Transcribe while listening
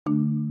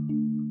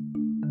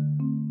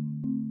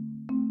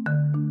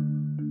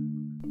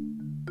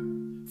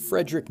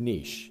Friedrich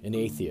Nietzsche, an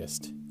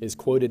atheist, is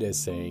quoted as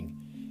saying,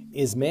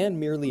 "Is man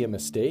merely a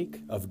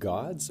mistake of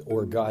God's,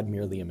 or God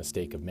merely a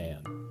mistake of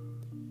man?"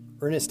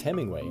 Ernest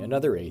Hemingway,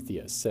 another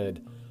atheist,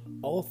 said,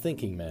 "All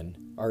thinking men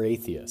are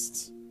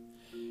atheists."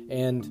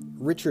 And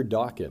Richard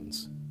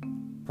Dawkins,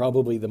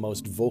 probably the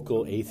most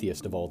vocal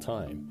atheist of all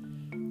time,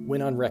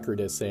 went on record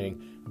as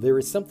saying, "There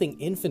is something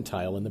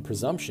infantile in the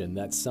presumption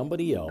that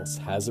somebody else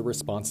has a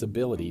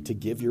responsibility to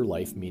give your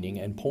life meaning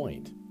and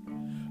point.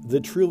 The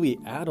truly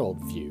adult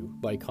view,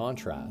 by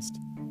contrast,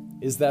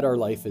 is that our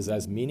life is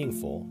as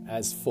meaningful,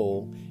 as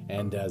full,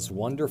 and as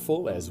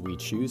wonderful as we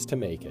choose to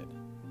make it."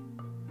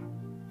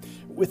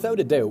 Without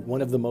a doubt,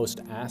 one of the most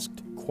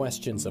asked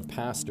questions of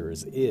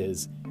pastors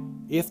is,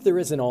 if there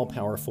is an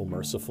all-powerful,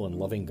 merciful, and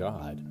loving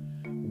God,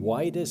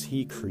 why does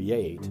He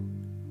create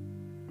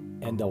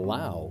and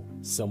allow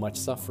so much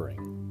suffering?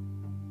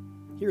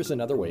 Here's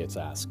another way it's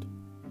asked.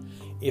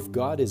 If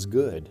God is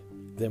good,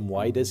 then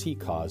why does He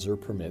cause or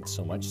permit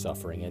so much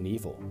suffering and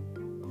evil?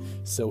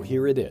 So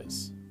here it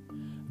is,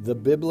 the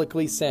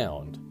biblically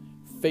sound,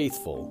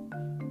 faithful,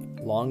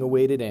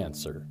 long-awaited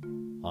answer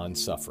on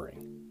suffering.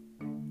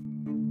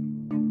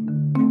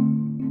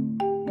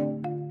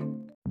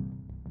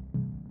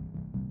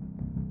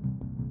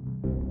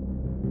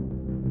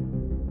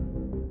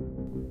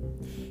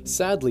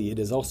 Sadly, it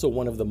is also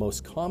one of the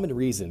most common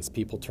reasons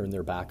people turn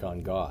their back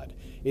on God.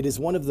 It is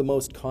one of the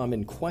most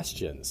common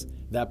questions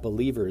that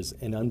believers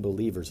and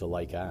unbelievers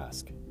alike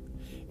ask.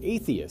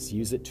 Atheists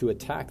use it to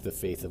attack the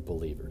faith of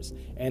believers,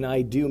 and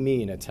I do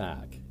mean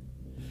attack.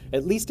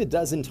 At least a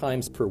dozen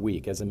times per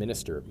week as a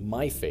minister,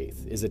 my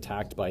faith is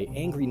attacked by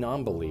angry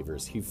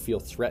non-believers who feel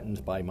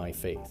threatened by my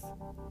faith.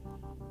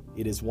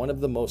 It is one of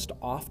the most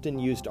often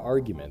used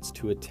arguments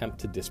to attempt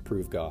to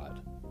disprove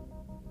God.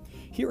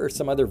 Here are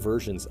some other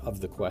versions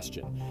of the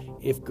question.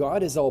 If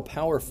God is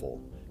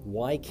all-powerful,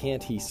 why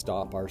can't He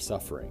stop our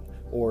suffering?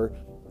 Or,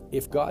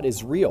 if God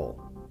is real,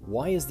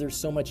 why is there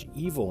so much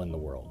evil in the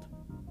world?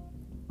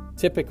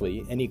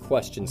 Typically, any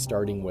question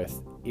starting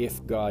with,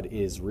 if God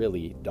is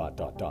really ...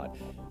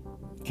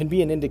 can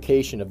be an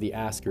indication of the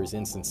asker's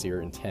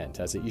insincere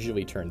intent, as it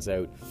usually turns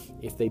out,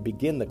 if they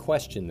begin the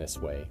question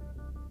this way,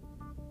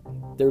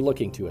 they're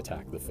looking to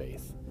attack the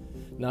faith,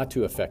 not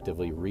to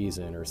effectively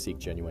reason or seek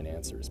genuine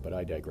answers, but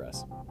I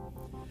digress.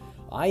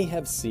 I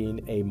have seen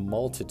a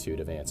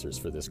multitude of answers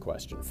for this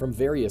question from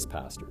various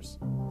pastors.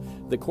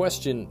 The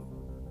question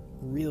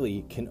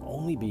really can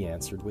only be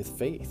answered with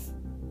faith.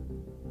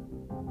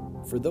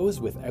 For those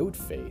without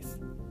faith,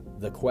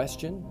 the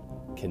question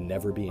can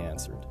never be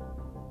answered.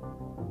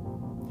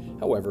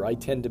 However, I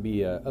tend to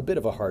be a bit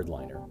of a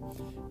hardliner.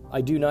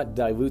 I do not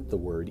dilute the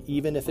word,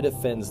 even if it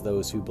offends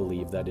those who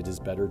believe that it is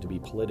better to be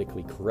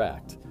politically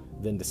correct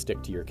than to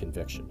stick to your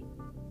conviction.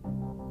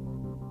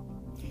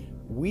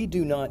 We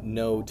do not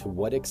know to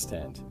what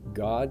extent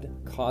God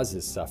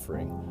causes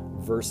suffering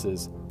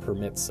versus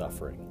permits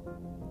suffering,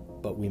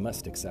 but we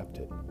must accept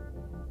it.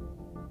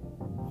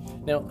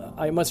 Now,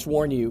 I must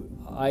warn you,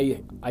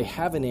 I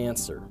have an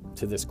answer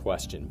to this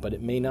question, but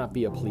it may not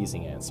be a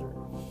pleasing answer.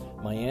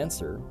 My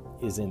answer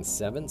is in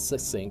 7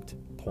 succinct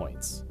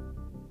points.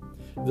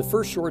 The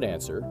first short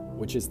answer,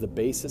 which is the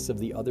basis of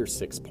the other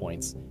 6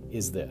 points,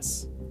 is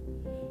this: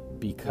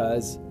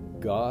 because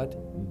God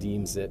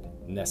deems it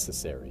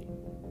necessary.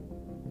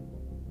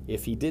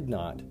 If He did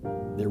not,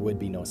 there would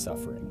be no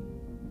suffering.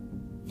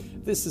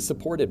 This is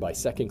supported by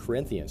 2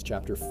 Corinthians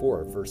chapter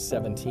 4, verse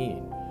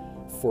 17.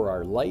 For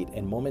our light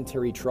and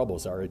momentary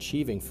troubles are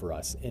achieving for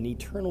us an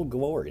eternal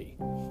glory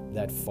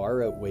that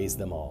far outweighs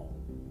them all.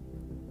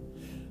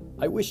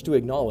 I wish to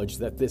acknowledge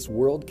that this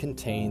world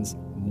contains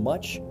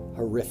much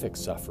horrific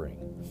suffering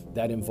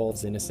that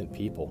involves innocent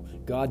people.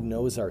 God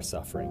knows our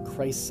suffering.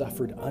 Christ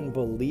suffered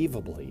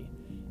unbelievably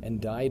and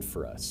died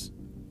for us.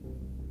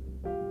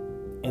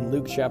 In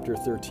Luke chapter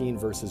 13,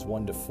 verses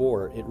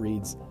 1-4, it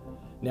reads,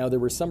 "Now there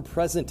were some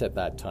present at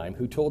that time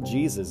who told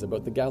Jesus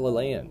about the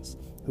Galileans,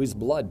 whose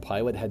blood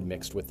Pilate had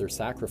mixed with their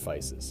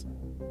sacrifices.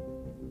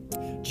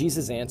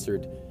 Jesus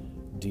answered,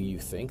 'Do you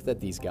think that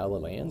these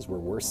Galileans were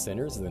worse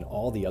sinners than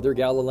all the other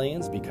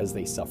Galileans because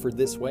they suffered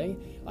this way?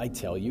 I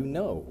tell you,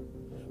 no.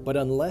 But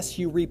unless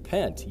you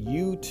repent,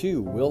 you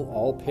too will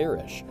all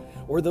perish.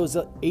 Or those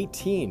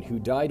 18 who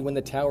died when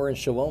the tower in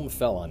Siloam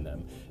fell on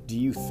them, do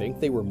you think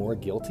they were more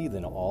guilty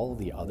than all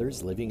the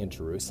others living in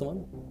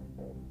Jerusalem?'"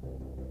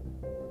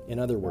 In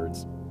other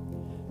words,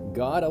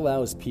 God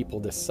allows people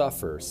to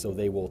suffer so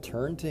they will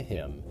turn to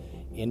Him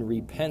in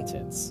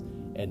repentance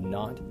and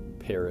not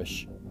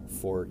perish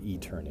for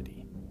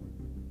eternity.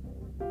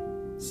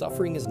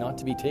 Suffering is not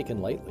to be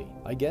taken lightly.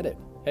 I get it.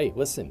 Hey,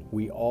 listen,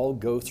 we all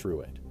go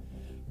through it.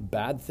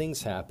 Bad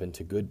things happen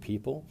to good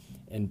people,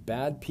 and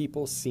bad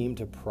people seem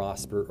to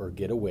prosper or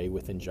get away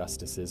with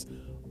injustices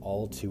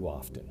all too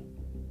often.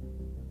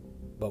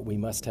 but we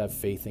must have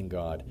faith in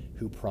God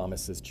who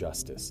promises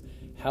justice.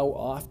 How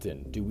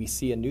often do we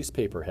see a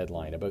newspaper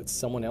headline about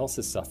someone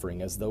else's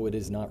suffering as though it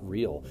is not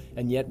real,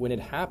 and yet when it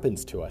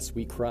happens to us,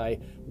 we cry,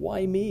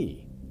 "Why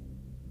me?"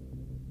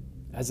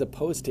 As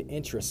opposed to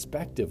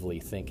introspectively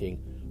thinking,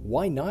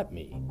 "Why not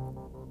me?"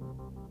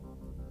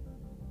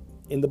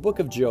 In the book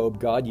of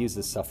Job, God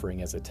uses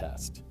suffering as a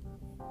test.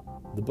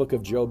 The book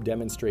of Job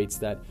demonstrates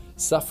that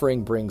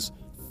suffering brings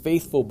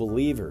faithful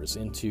believers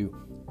into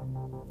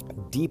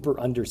deeper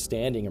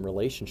understanding and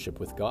relationship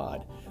with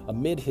God.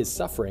 Amid his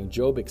suffering,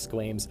 Job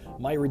exclaims,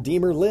 "My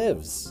Redeemer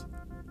lives."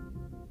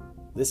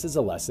 This is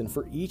a lesson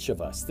for each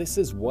of us. This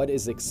is what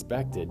is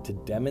expected to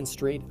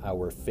demonstrate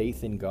our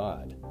faith in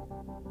God.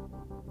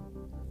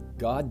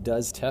 God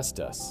does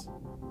test us.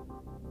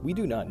 We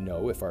do not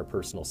know if our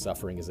personal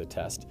suffering is a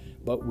test,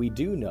 but we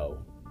do know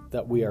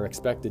that we are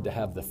expected to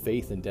have the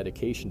faith and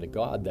dedication to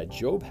God that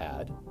Job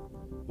had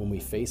when we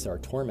face our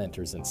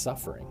tormentors and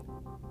suffering.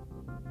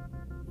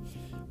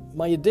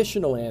 My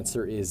additional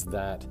answer is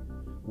that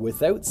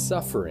without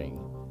suffering,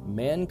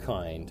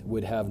 mankind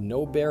would have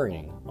no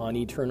bearing on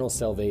eternal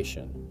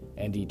salvation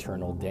and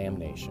eternal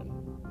damnation.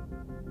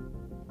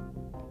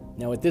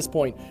 Now, at this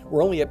point,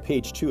 we're only at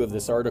page 2 of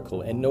this article,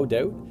 and no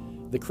doubt,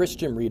 the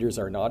Christian readers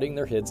are nodding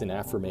their heads in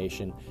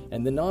affirmation,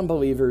 and the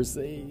non-believers,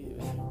 they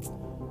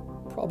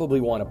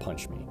probably want to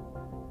punch me.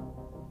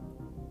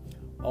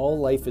 All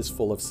life is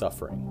full of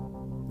suffering.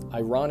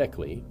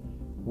 Ironically,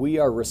 we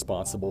are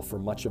responsible for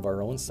much of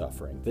our own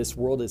suffering. This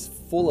world is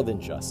full of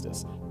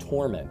injustice,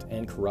 torment,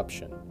 and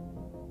corruption.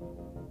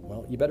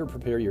 Well, you better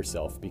prepare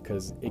yourself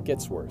because it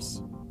gets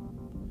worse.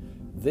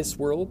 This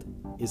world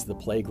is the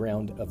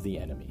playground of the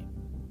enemy.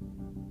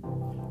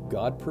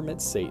 God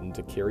permits Satan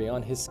to carry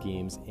on his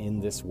schemes in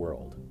this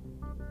world.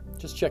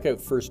 Just check out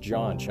 1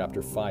 John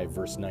chapter 5,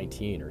 verse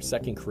 19, or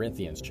 2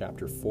 Corinthians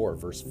chapter 4,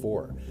 verse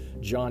 4,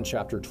 John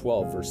chapter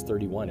 12, verse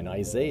 31, and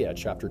Isaiah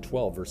chapter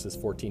 12, verses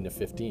 14 to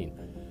 15.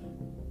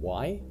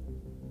 Why?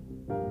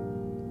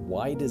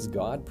 Why does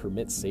God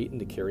permit Satan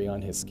to carry on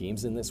his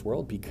schemes in this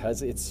world?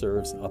 Because it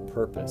serves a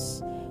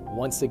purpose.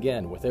 Once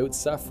again, without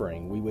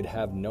suffering, we would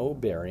have no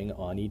bearing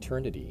on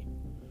eternity.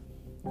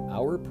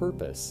 Our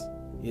purpose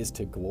is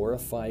to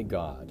glorify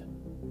God.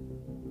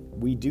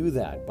 We do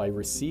that by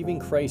receiving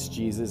Christ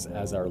Jesus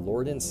as our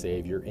Lord and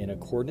Savior in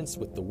accordance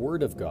with the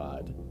Word of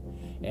God,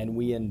 and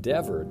we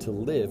endeavor to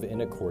live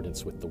in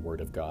accordance with the Word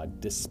of God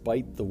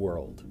despite the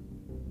world.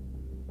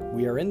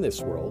 We are in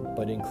this world,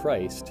 but in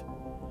Christ,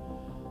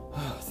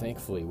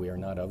 thankfully, we are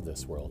not of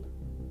this world.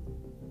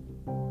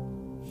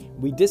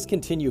 We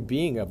discontinue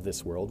being of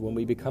this world when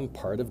we become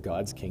part of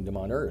God's kingdom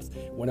on earth.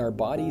 When our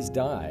bodies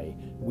die,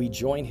 we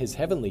join His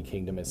heavenly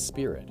kingdom as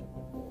spirit.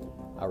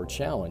 Our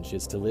challenge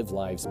is to live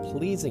lives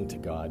pleasing to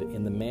God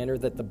in the manner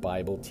that the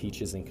Bible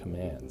teaches and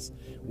commands,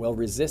 while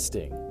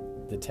resisting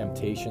the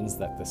temptations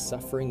that the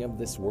suffering of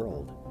this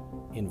world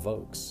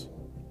invokes.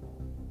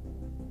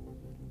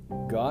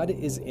 God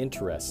is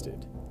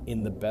interested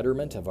in the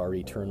betterment of our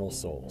eternal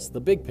souls, the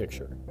big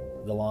picture,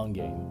 the long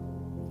game.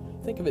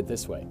 Think of it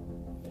this way.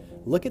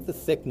 Look at the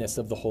thickness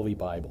of the Holy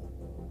Bible.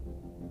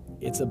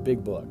 It's a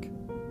big book.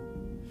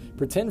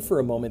 Pretend for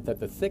a moment that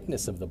the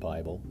thickness of the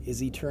Bible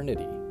is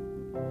eternity.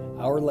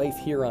 Our life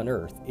here on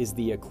earth is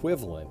the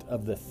equivalent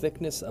of the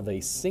thickness of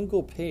a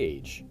single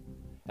page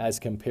as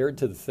compared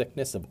to the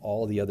thickness of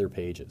all the other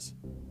pages.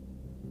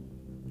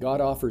 God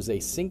offers a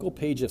single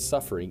page of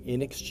suffering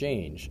in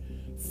exchange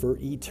for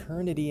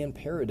eternity in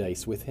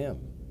paradise with Him,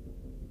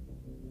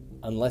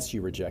 unless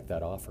you reject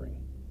that offering.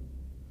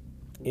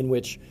 In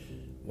which,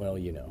 well,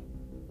 you know,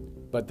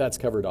 but that's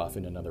covered off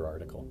in another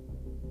article.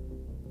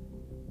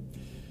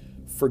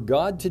 For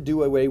God to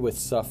do away with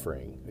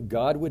suffering,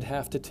 God would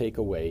have to take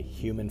away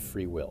human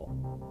free will.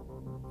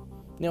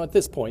 Now, at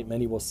this point,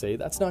 many will say,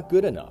 that's not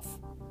good enough.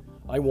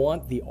 I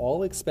want the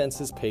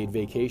all-expenses-paid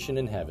vacation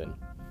in heaven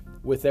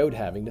without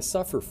having to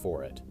suffer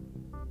for it.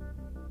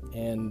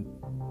 And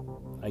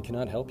I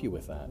cannot help you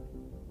with that.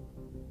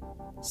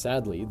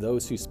 Sadly,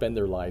 those who spend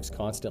their lives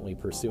constantly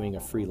pursuing a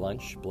free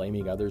lunch,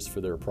 blaming others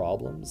for their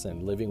problems,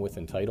 and living with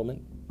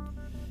entitlement,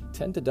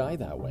 tend to die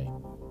that way.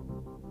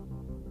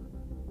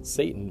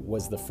 Satan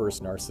was the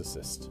first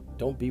narcissist.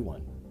 Don't be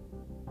one.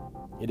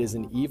 It is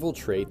an evil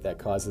trait that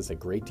causes a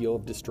great deal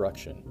of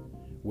destruction,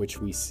 which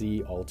we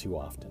see all too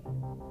often.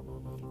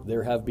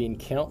 There have been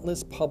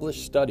countless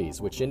published studies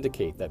which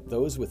indicate that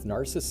those with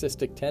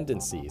narcissistic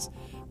tendencies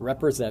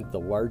represent the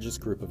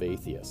largest group of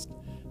atheists.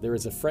 There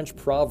is a French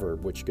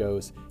proverb which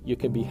goes, "You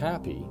can be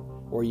happy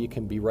or you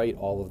can be right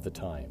all of the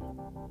time,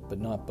 but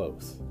not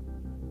both."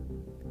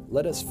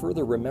 Let us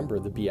further remember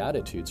the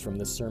Beatitudes from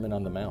the Sermon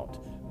on the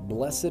Mount.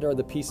 Blessed are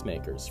the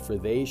peacemakers, for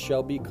they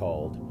shall be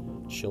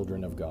called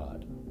children of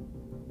God.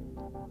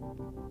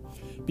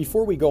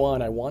 Before we go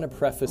on, I want to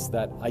preface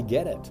that I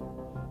get it.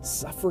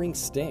 Suffering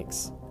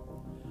stinks.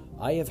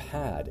 I have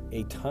had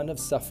a ton of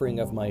suffering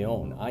of my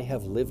own. I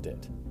have lived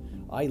it.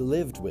 I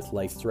lived with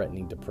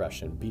life-threatening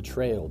depression,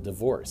 betrayal,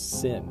 divorce,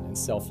 sin, and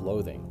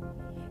self-loathing.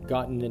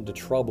 gotten into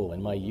trouble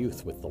in my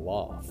youth with the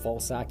law,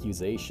 false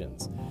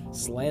accusations,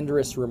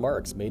 slanderous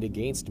remarks made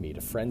against me to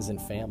friends and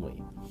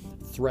family,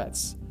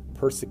 threats,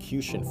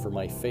 persecution for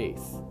my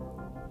faith.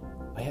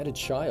 I had a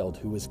child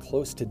who was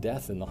close to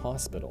death in the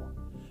hospital,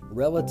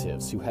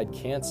 relatives who had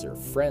cancer,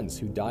 friends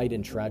who died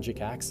in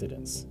tragic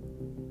accidents.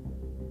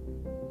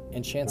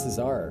 And chances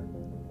are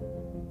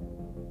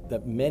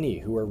that many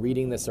who are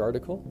reading this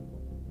article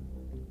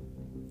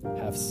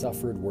have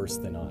suffered worse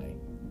than I.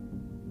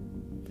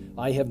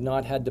 I have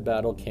not had to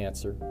battle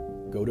cancer,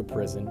 go to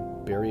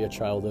prison, bury a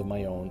child of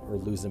my own, or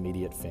lose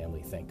immediate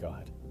family, thank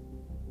God.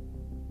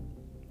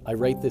 I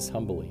write this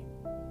humbly,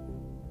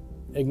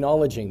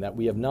 acknowledging that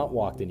we have not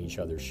walked in each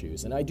other's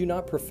shoes, and I do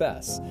not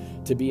profess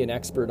to be an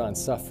expert on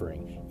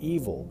suffering,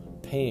 evil,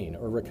 pain,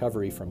 or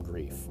recovery from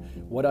grief.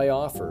 What I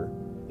offer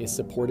is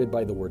supported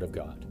by the Word of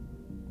God.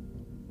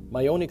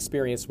 My own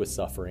experience with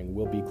suffering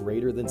will be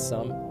greater than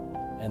some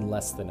and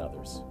less than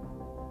others.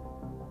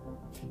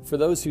 For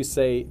those who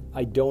say,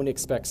 I don't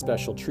expect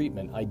special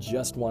treatment, I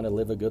just want to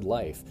live a good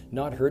life,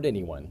 not hurt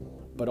anyone,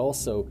 but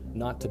also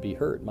not to be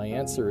hurt, my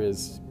answer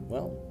is,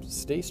 well,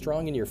 stay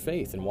strong in your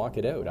faith and walk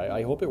it out.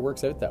 I hope it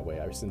works out that way.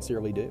 I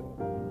sincerely do.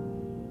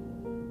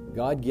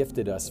 God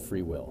gifted us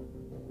free will.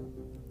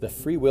 The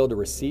free will to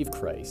receive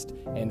Christ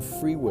and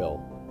free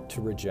will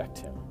to reject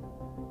Him.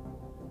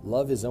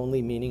 Love is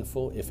only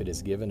meaningful if it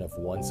is given of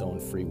one's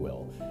own free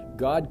will.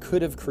 God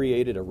could have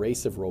created a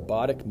race of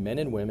robotic men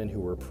and women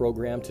who were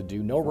programmed to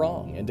do no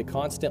wrong and to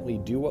constantly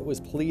do what was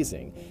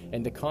pleasing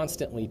and to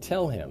constantly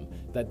tell Him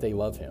that they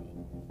love Him.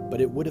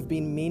 But it would have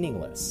been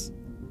meaningless.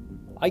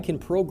 I can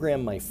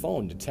program my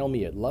phone to tell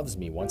me it loves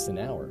me once an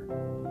hour,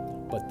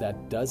 but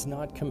that does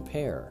not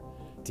compare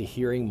to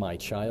hearing my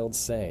child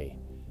say,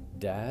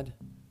 Dad,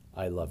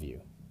 I love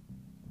you.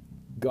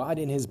 God,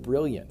 in His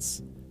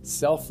brilliance,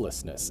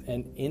 selflessness,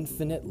 and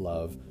infinite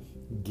love,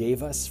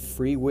 gave us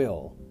free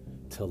will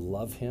to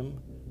love Him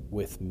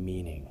with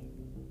meaning.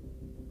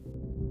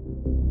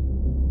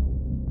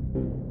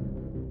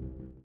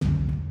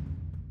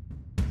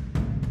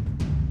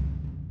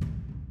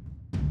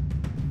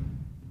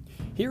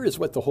 Here is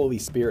what the Holy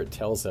Spirit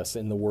tells us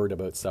in the Word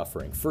about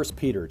suffering. 1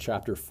 Peter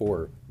chapter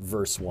 4,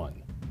 verse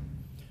 1.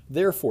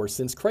 Therefore,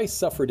 since Christ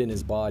suffered in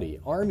His body,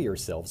 arm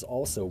yourselves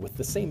also with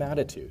the same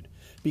attitude,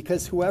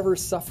 because whoever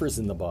suffers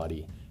in the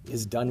body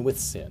is done with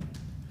sin.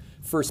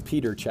 1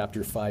 Peter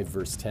chapter 5,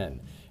 verse 10.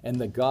 And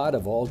the God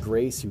of all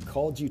grace, who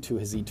called you to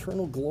His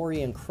eternal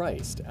glory in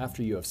Christ,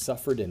 after you have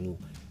suffered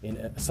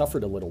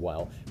a little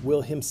while,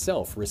 will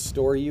Himself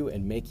restore you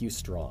and make you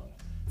strong,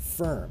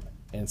 firm,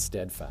 and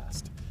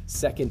steadfast.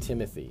 2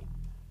 Timothy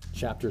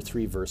chapter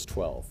 3, verse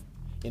 12.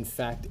 In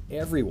fact,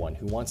 everyone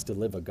who wants to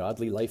live a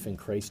godly life in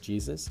Christ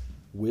Jesus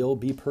will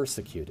be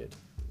persecuted.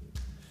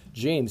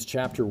 James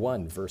chapter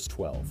 1, verse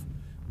 12.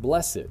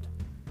 Blessed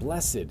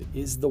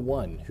is the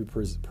one who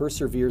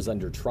perseveres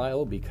under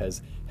trial,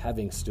 because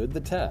having stood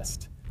the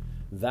test,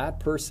 that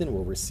person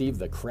will receive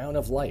the crown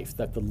of life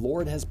that the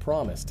Lord has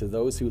promised to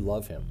those who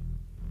love Him.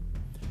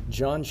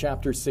 John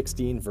chapter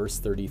 16, verse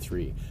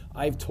 33.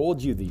 I've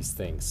told you these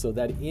things so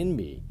that in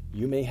me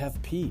you may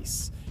have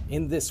peace.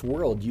 In this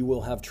world you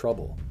will have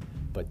trouble,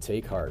 but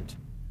take heart,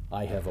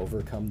 I have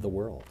overcome the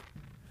world.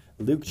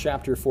 Luke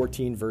chapter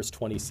 14, verse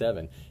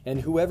 27.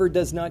 And whoever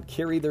does not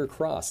carry their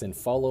cross and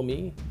follow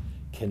me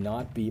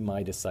cannot be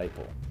my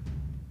disciple.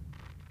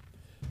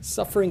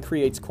 Suffering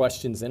creates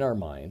questions in our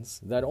minds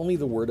that only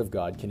the Word of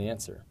God can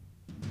answer.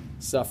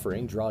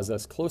 Suffering draws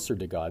us closer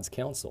to God's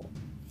counsel.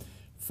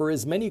 For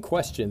as many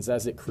questions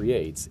as it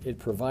creates, it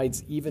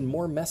provides even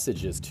more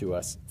messages to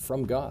us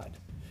from God.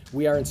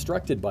 We are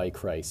instructed by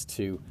Christ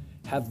to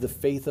have the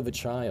faith of a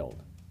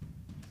child.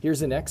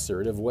 Here's an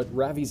excerpt of what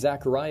Ravi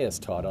Zacharias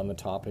taught on the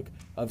topic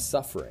of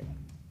suffering.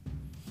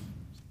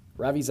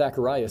 Ravi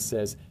Zacharias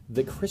says,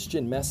 the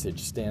Christian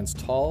message stands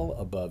tall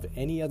above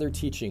any other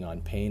teaching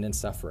on pain and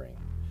suffering.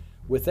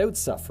 Without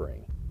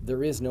suffering,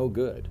 there is no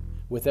good.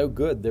 Without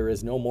good, there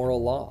is no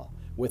moral law.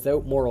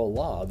 Without moral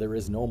law, there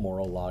is no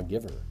moral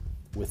lawgiver.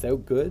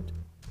 Without good,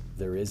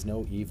 there is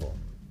no evil.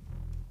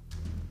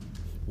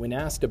 When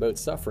asked about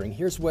suffering,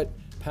 here's what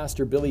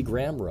Pastor Billy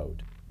Graham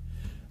wrote.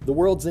 The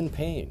world's in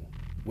pain.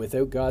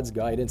 Without God's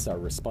guidance, our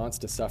response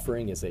to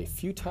suffering is a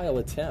futile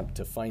attempt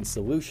to find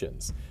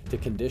solutions to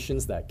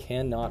conditions that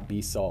cannot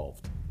be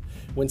solved.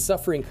 When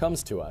suffering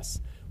comes to us,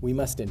 we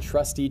must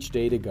entrust each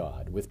day to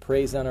God with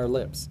praise on our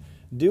lips.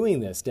 Doing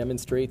this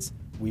demonstrates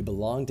we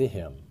belong to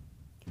Him.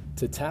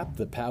 To tap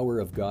the power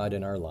of God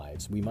in our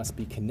lives, we must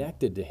be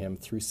connected to Him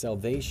through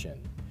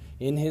salvation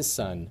in His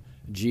Son,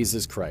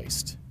 Jesus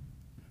Christ,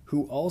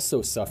 who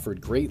also suffered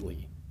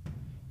greatly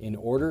in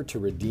order to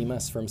redeem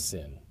us from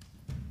sin.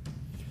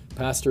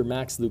 Pastor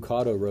Max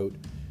Lucado wrote,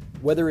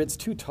 whether it's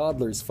two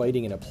toddlers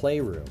fighting in a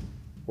playroom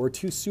or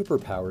two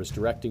superpowers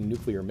directing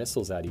nuclear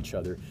missiles at each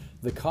other,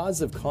 the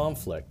cause of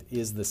conflict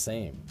is the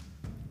same: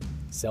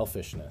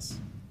 selfishness.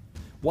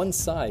 One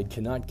side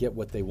cannot get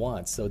what they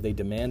want, so they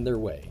demand their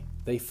way.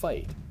 They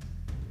fight.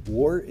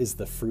 War is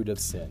the fruit of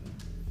sin.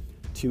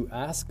 To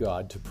ask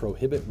God to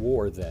prohibit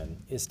war,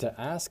 then, is to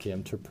ask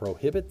Him to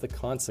prohibit the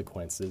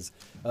consequences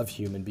of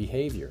human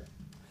behavior,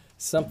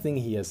 something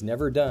He has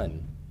never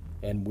done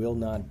and will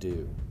not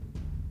do.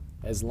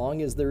 As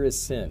long as there is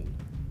sin,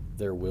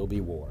 there will be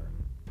war.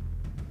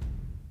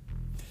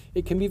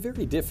 It can be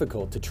very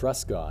difficult to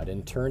trust God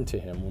and turn to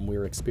Him when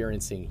we're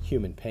experiencing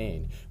human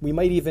pain. We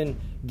might even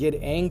get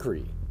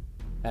angry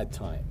at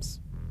times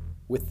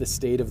with the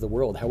state of the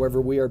world.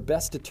 However, we are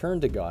best to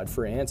turn to God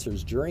for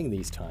answers during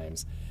these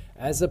times,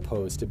 as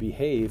opposed to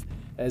behave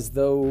as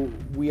though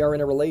we are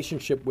in a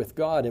relationship with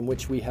God in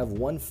which we have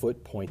one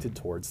foot pointed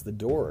towards the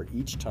door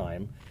each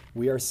time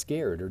we are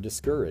scared or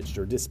discouraged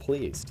or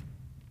displeased.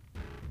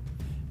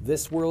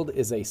 This world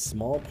is a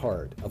small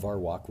part of our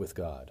walk with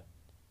God.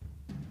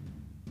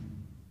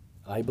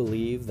 I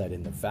believe that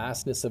in the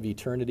vastness of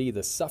eternity,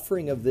 the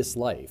suffering of this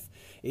life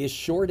is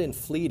short and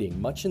fleeting,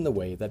 much in the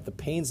way that the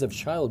pains of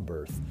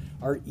childbirth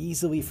are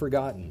easily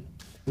forgotten.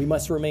 We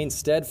must remain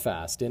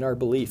steadfast in our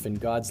belief in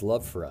God's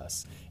love for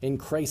us, in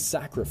Christ's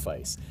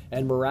sacrifice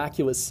and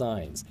miraculous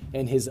signs,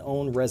 and His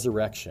own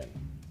resurrection.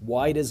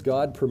 Why does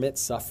God permit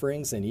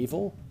sufferings and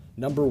evil?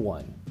 Number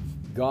 1,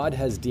 God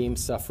has deemed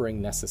suffering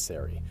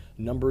necessary.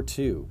 Number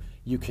 2,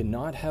 you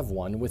cannot have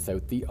one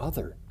without the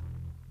other.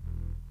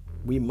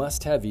 We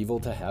must have evil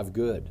to have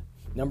good.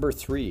 Number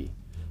 3,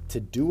 to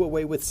do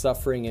away with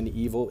suffering and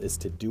evil is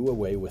to do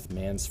away with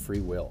man's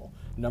free will.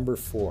 Number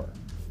 4,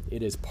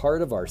 it is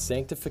part of our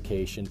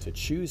sanctification to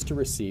choose to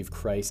receive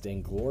Christ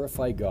and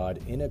glorify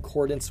God in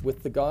accordance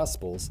with the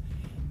Gospels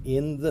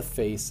in the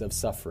face of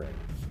suffering.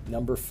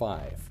 Number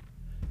 5,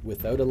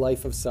 without a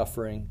life of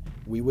suffering,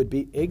 we would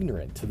be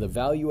ignorant to the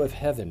value of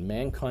heaven.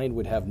 Mankind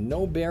would have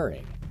no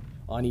bearing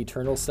on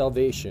eternal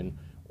salvation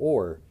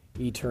or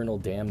eternal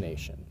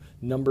damnation.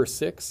 Number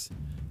 6,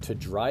 to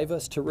drive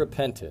us to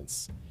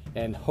repentance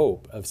and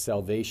hope of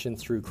salvation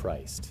through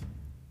Christ.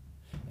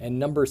 And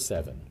number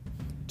 7,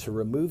 to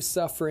remove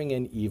suffering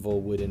and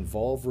evil would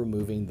involve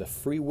removing the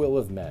free will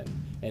of men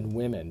and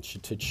women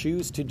to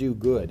choose to do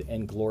good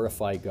and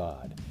glorify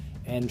God,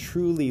 and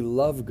truly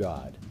love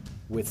God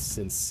with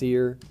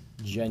sincere,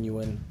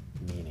 genuine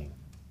meaning.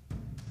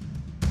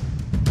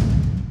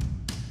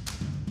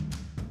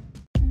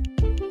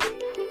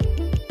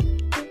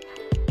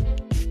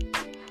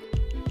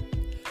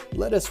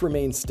 Let us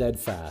remain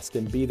steadfast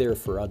and be there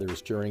for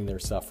others during their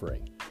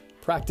suffering.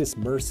 Practice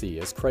mercy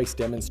as Christ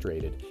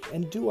demonstrated,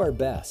 and do our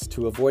best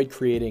to avoid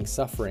creating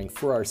suffering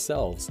for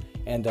ourselves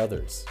and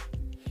others.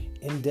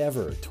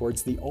 Endeavor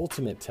towards the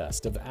ultimate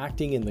test of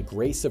acting in the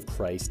grace of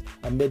Christ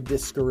amid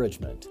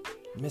discouragement,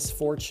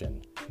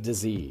 misfortune,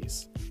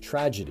 disease,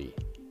 tragedy,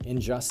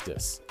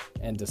 injustice,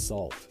 and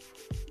assault.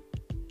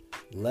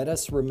 Let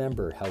us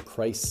remember how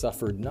Christ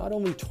suffered not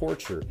only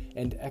torture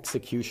and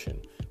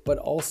execution, but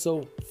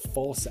also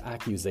false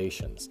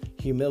accusations,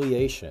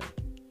 humiliation,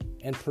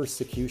 and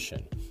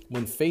persecution.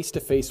 When face to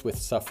face with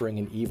suffering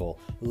and evil,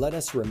 let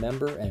us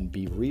remember and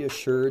be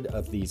reassured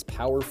of these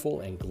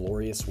powerful and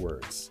glorious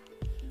words.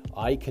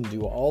 I can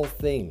do all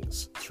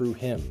things through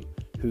Him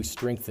who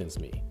strengthens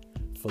me.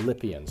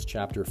 Philippians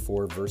chapter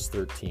 4, verse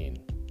 13.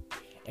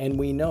 And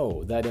we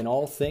know that in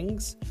all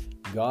things,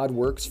 God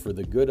works for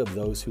the good of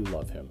those who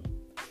love Him,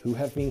 who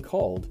have been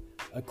called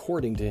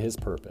according to His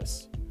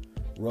purpose.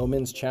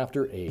 Romans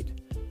chapter 8,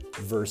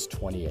 verse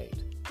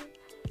 28.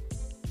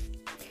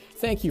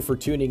 Thank you for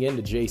tuning in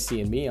to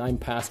JC and Me. I'm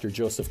Pastor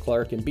Joseph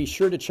Clark, and be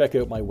sure to check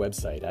out my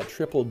website at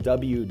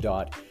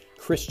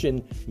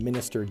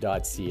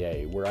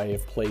www.christianminister.ca, where I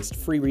have placed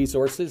free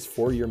resources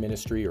for your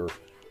ministry or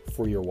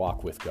for your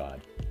walk with God.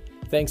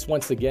 Thanks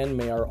once again.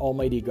 May our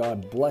Almighty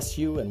God bless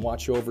you and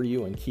watch over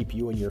you and keep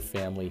you and your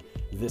family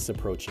this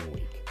approaching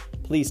week.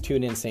 Please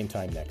tune in same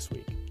time next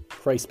week.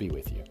 Christ be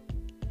with you.